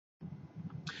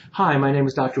Hi, my name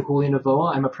is Dr. Julio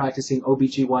Novoa. I'm a practicing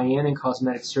OBGYN and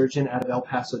cosmetic surgeon out of El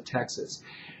Paso, Texas.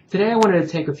 Today I wanted to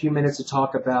take a few minutes to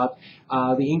talk about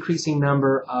the increasing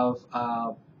number of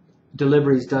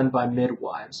deliveries done by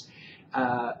midwives.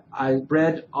 I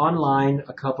read online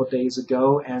a couple of days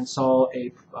ago and saw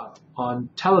on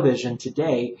television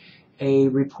today a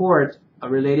report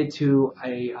related to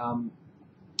a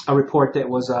report that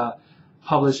was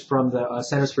published from the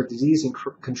Centers for Disease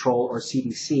Control, or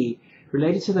CDC,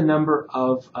 related to the number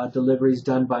of deliveries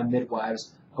done by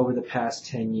midwives over the past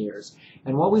 10 years.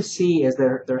 And what we see is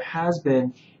there has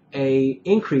been an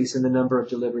increase in the number of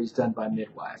deliveries done by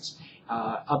midwives,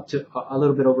 up to a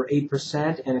little bit over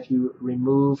 8%. And if you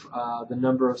remove the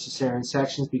number of cesarean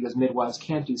sections, because midwives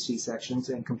can't do C-sections,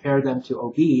 and compare them to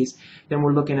OBs, then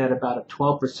we're looking at about a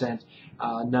 12%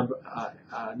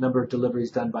 number of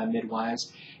deliveries done by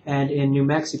midwives. And in New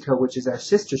Mexico, which is our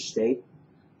sister state,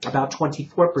 about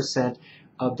 24%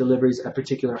 of deliveries at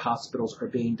particular hospitals are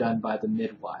being done by the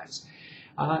midwives.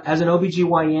 As an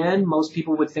OBGYN, most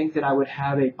people would think that I would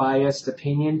have a biased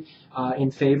opinion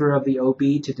in favor of the OB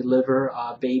to deliver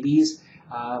babies.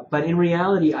 But in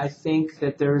reality, I think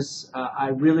that I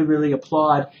really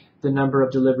applaud the number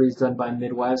of deliveries done by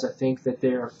midwives. I think that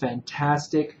they are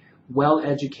fantastic,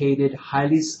 well-educated,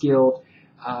 highly skilled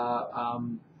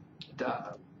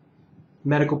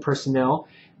medical personnel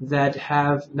that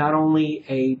have not only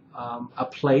a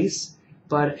place,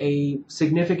 but a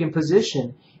significant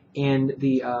position in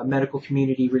the medical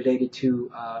community related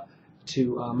to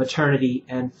maternity,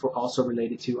 and also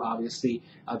related to, obviously,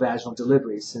 vaginal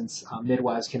deliveries, since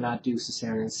midwives cannot do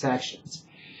cesarean sections.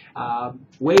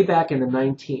 Way back in the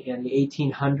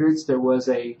 1800s, there was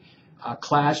a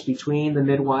clash between the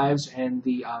midwives and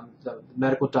the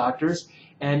medical doctors,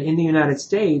 and in the United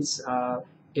States,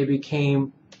 it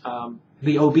became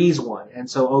the OBs won, and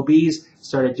so OBs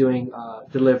started doing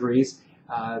deliveries.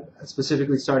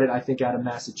 Specifically started, I think, out of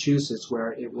Massachusetts,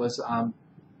 where it was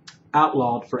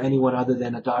outlawed for anyone other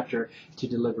than a doctor to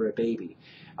deliver a baby.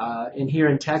 And here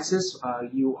in Texas,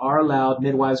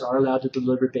 midwives are allowed to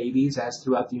deliver babies, as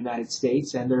throughout the United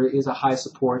States, and there is a high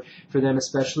support for them,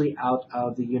 especially out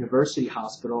of the University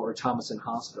Hospital or Thomason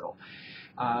Hospital.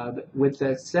 With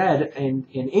that said, in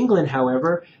England,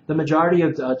 however, the majority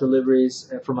of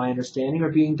deliveries, from my understanding,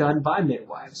 are being done by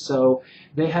midwives. So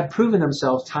they have proven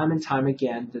themselves time and time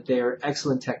again that they are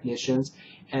excellent technicians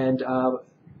and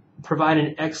provide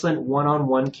an excellent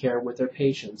one-on-one care with their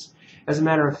patients. As a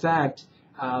matter of fact,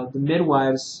 the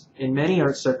midwives, in many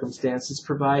circumstances,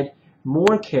 provide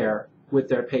more care with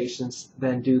their patients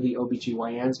than do the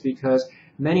OBGYNs, because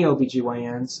many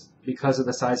OBGYNs, because of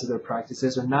the size of their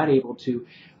practices, are not able to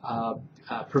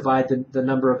provide the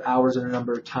number of hours or the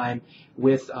number of time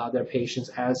with their patients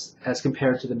as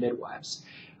compared to the midwives.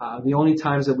 The only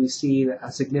times that we see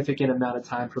a significant amount of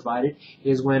time provided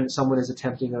is when someone is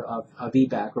attempting a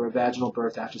VBAC, or a vaginal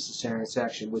birth after cesarean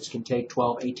section, which can take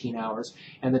 12, 18 hours,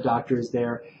 and the doctor is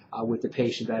there with the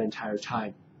patient that entire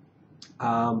time.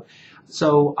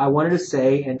 So I wanted to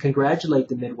say and congratulate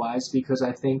the midwives, because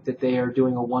I think that they are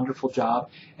doing a wonderful job,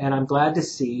 and I'm glad to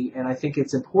see, and I think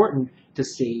it's important to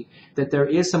see, that there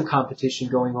is some competition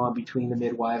going on between the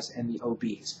midwives and the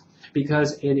OBs,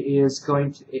 because it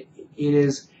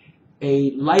is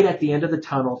a light at the end of the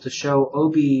tunnel to show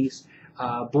OBs,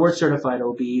 board-certified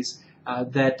OBs,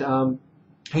 that,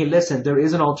 hey, listen, there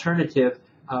is an alternative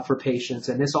for patients,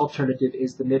 and this alternative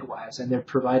is the midwives, and they're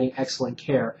providing excellent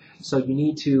care. So you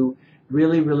need to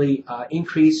really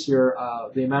increase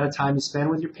the amount of time you spend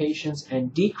with your patients,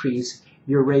 and decrease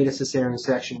your rate of cesarean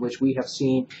section, which we have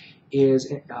seen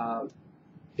is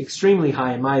extremely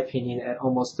high, in my opinion, at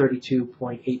almost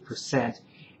 32.8%,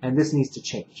 and this needs to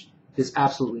change. This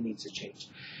absolutely needs to change.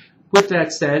 With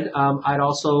that said, I'd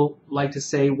also like to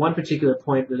say one particular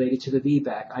point related to the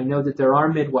VBAC. I know that there are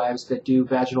midwives that do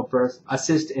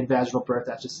assist in vaginal birth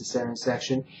after cesarean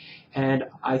section, and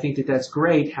I think that that's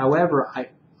great. However,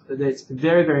 it's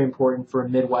very important for a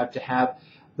midwife to have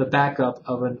the backup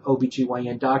of an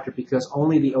OBGYN doctor, because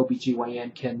only the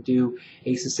OBGYN can do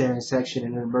a cesarean section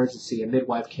in an emergency. A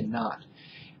midwife cannot.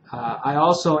 I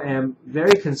also am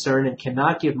very concerned and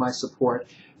cannot give my support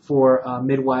for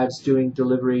midwives doing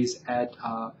deliveries at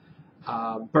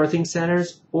birthing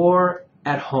centers or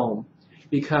at home,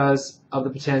 because of the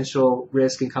potential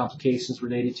risk and complications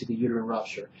related to the uterine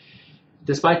rupture.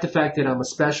 Despite the fact that I'm a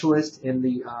specialist in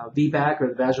the VBAC, or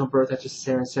the vaginal birth after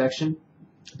cesarean section,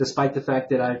 despite the fact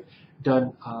that I've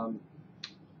done,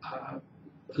 I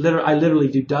literally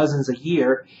do dozens a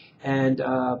year, and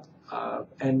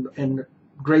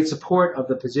great support of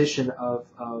the position of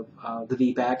the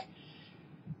VBAC,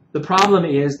 the problem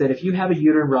is that if you have a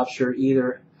uterine rupture,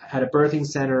 either at a birthing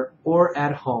center or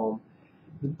at home,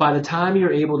 by the time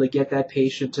you're able to get that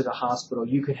patient to the hospital,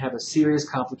 you can have a serious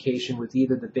complication with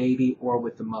either the baby or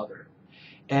with the mother.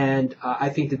 And I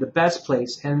think that the best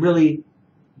place, and really,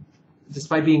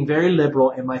 despite being very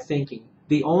liberal in my thinking,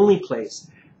 the only place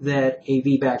that a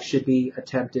VBAC should be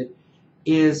attempted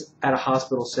is at a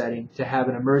hospital setting to have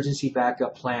an emergency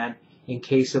backup plan in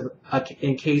case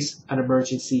an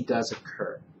emergency does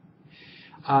occur.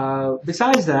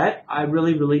 Besides that, I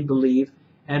really believe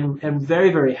and am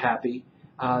very happy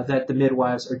that the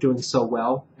midwives are doing so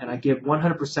well, and I give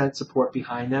 100% support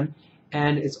behind them.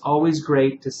 And it's always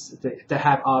great to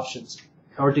have options,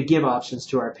 or to give options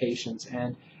to our patients.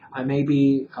 And I may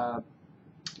be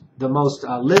the most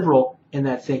liberal in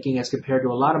that thinking as compared to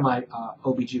a lot of my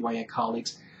OBGYN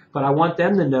colleagues, but I want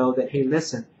them to know that, hey,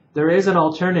 listen, there is an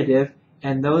alternative,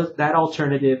 and that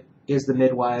alternative is the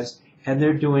midwives, and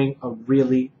they're doing a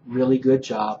really good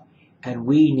job, and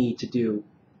we need to do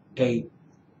a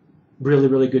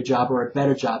really good job, or a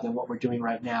better job than what we're doing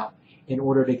right now, in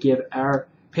order to give our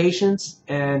patients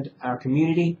and our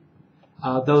community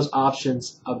those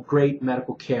options of great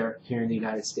medical care here in the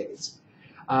United States.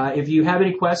 If you have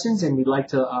any questions and you'd like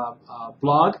to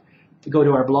blog, go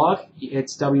to our blog.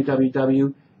 It's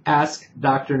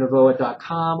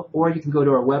www.askdrnovoa.com, or you can go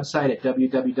to our website at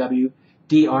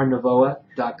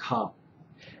www.drnovoa.com.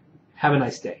 Have a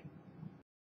nice day.